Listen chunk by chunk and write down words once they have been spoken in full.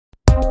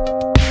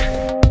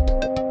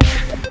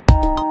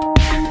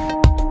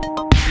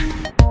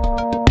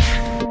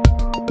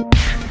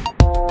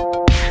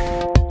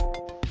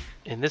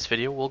this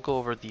video, we'll go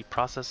over the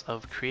process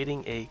of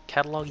creating a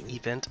catalog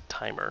event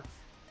timer.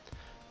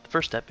 The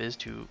first step is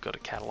to go to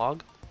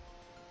Catalog,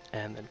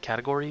 and then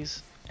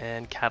Categories,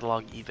 and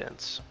Catalog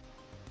Events.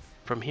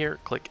 From here,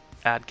 click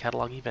Add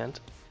Catalog Event,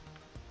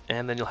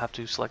 and then you'll have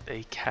to select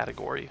a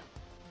category.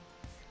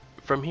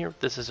 From here,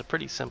 this is a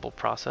pretty simple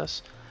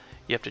process.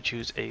 You have to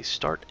choose a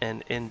start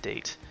and end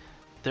date.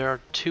 There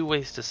are two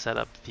ways to set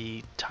up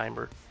the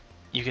timer.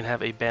 You can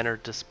have a banner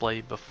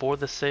display before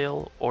the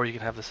sale, or you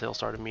can have the sale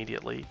start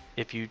immediately.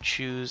 If you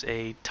choose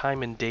a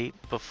time and date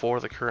before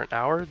the current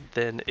hour,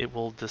 then it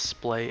will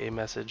display a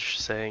message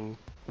saying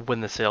when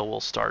the sale will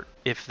start.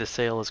 If the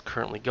sale is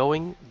currently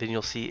going, then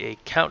you'll see a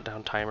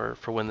countdown timer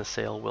for when the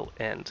sale will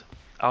end.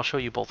 I'll show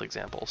you both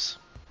examples.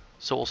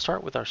 So we'll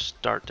start with our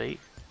start date.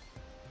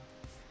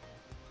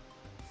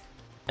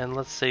 And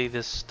let's say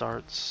this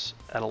starts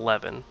at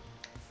 11,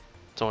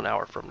 so an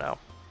hour from now.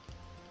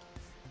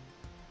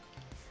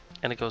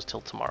 And it goes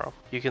till tomorrow.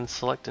 You can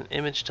select an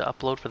image to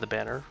upload for the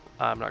banner.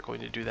 I'm not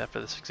going to do that for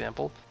this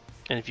example.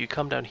 And if you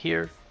come down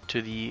here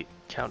to the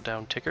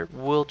countdown ticker,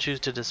 we'll choose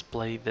to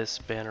display this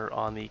banner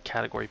on the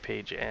category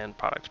page and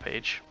product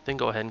page. Then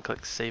go ahead and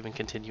click Save and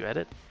Continue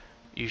Edit.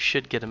 You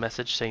should get a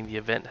message saying the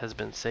event has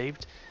been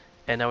saved.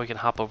 And now we can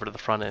hop over to the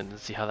front end and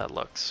see how that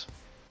looks.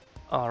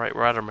 Alright,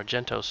 we're at our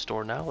Magento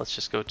store now. Let's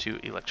just go to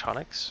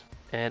Electronics.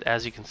 And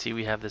as you can see,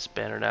 we have this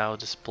banner now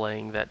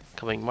displaying that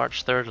coming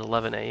March 3rd at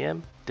 11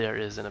 a.m. there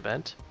is an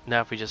event.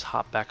 Now if we just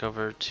hop back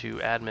over to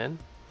Admin,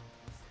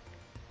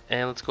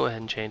 and let's go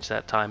ahead and change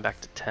that time back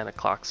to 10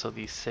 o'clock so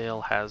the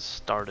sale has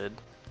started.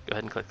 Go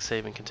ahead and click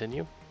Save and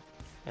Continue.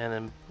 And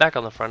then back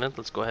on the front end,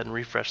 let's go ahead and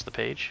refresh the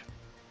page.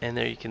 And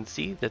there you can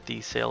see that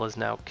the sale is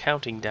now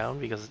counting down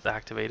because it's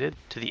activated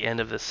to the end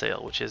of the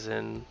sale, which is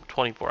in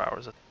 24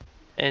 hours.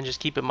 And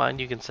just keep in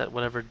mind you can set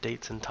whatever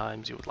dates and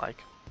times you would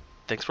like.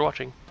 Thanks for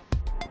watching.